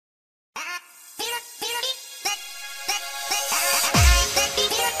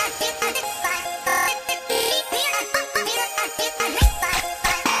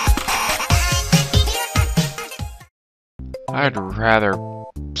I'd rather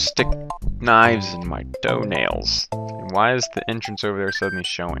stick knives in my toenails. And why is the entrance over there suddenly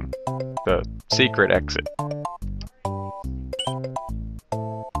showing? The secret exit.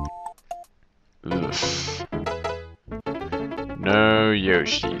 Oof. No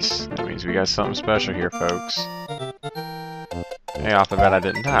Yoshis. That means we got something special here, folks. Hey, off the bat I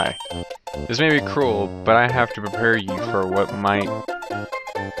didn't die. This may be cruel, but I have to prepare you for what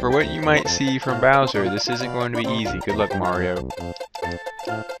you might see from Bowser. This isn't going to be easy. Good luck, Mario.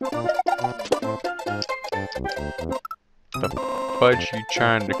 The fudge you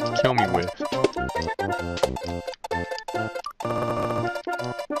trying to kill me with?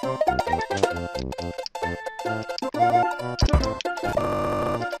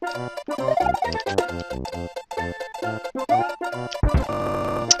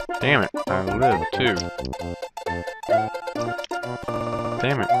 Damn it, I live too.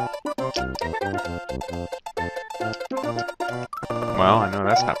 Damn it. Well, I know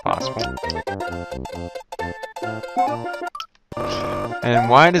that's not possible. And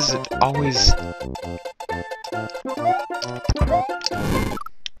why does it always...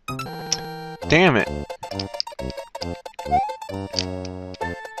 Damn it.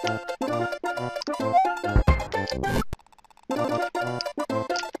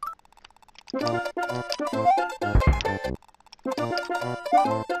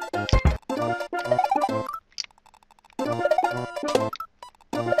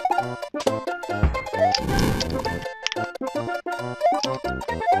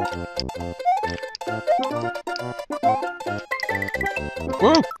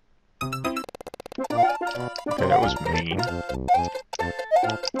 Woo! Okay, that was mean.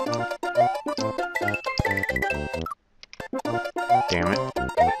 Damn it.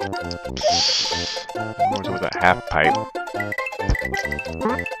 What was it with that half pipe?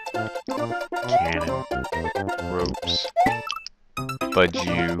 Cannon. Ropes. Fudge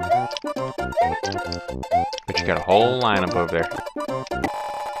you. But you got a whole lineup over there.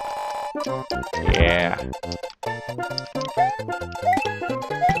 Yeah.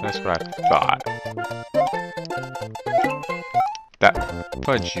 That's what I thought. That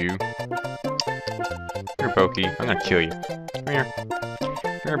fudge you. Here, Boki. I'm gonna kill you. Come here.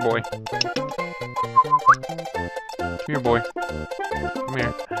 Come here, boy. Come here, boy. Come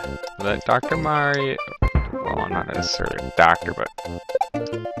here. Let Dr. Mario... Well, I'm not necessarily a doctor, but...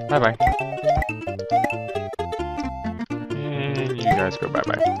 Bye-bye. And you guys go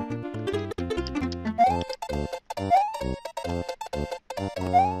bye-bye.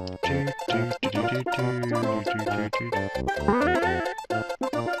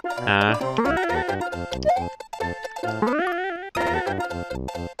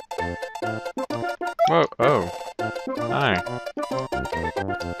 Whoa, oh. Hi.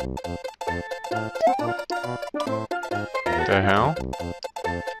 The hell?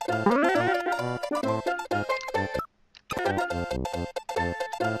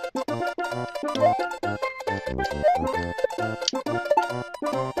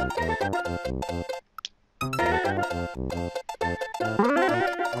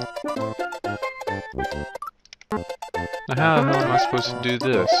 Now how the hell am I supposed to do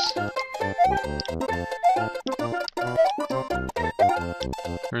this?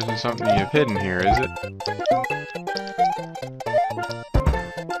 There isn't something you've hidden here, is it?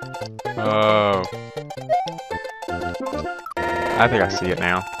 Oh. I think I see it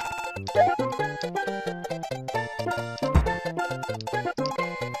now.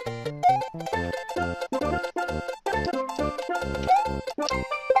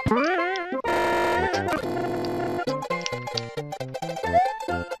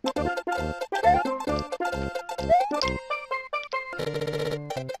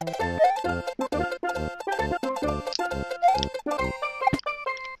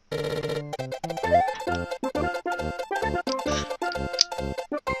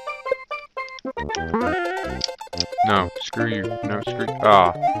 No, screw you. No, screw you.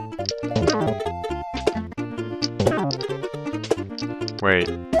 Ah. Wait.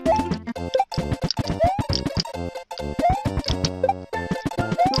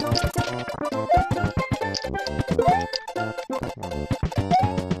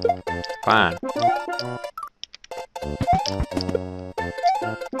 Fine.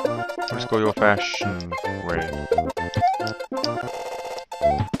 Let's go the old-fashioned way.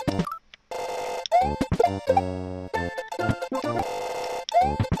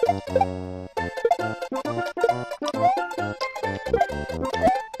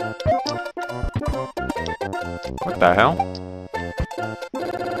 What the hell?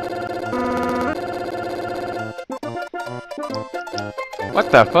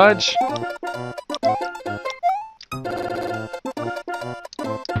 What the fudge?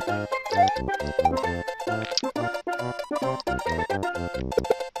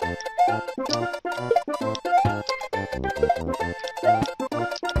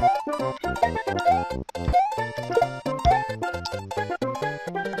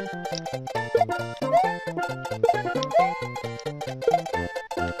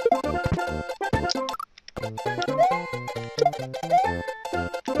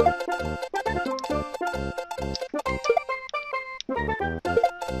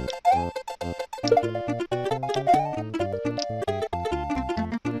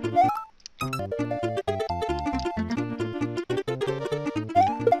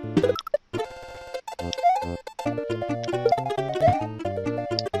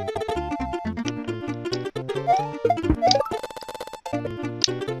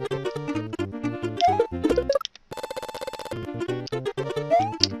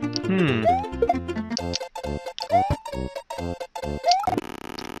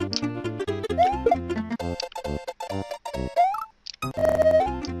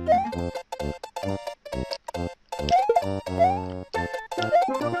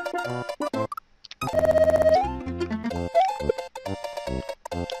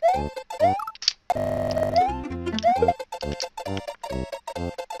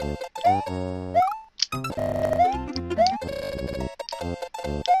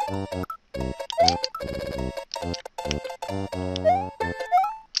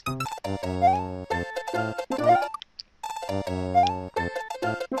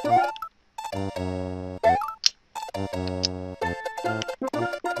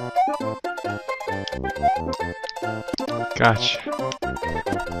 Gotcha.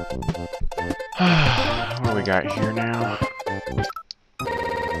 What do we got here now?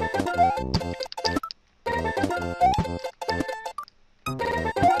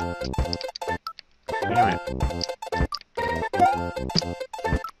 Damn it.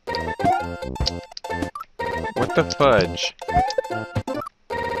 What the fudge?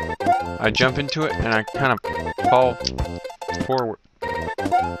 I jump into it and I kind of fall forward.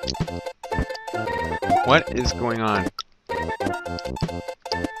 What is going on?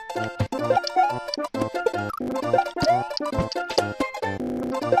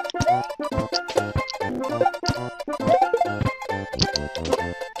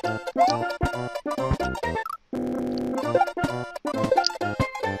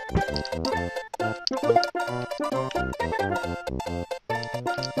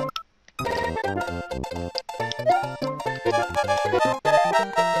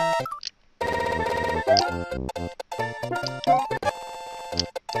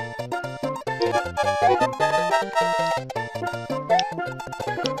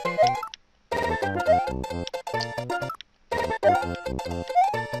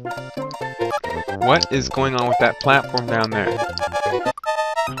 What is going on with that platform down there?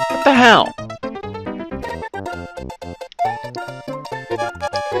 What the hell?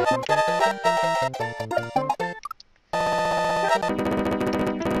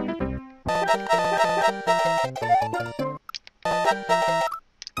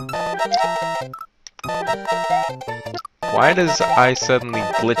 Why does I suddenly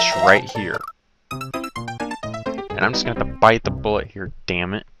glitch right here? And I'm just gonna have to bite the bullet here,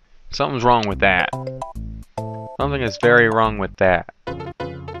 damn it. Something's wrong with that. Something is very wrong with that.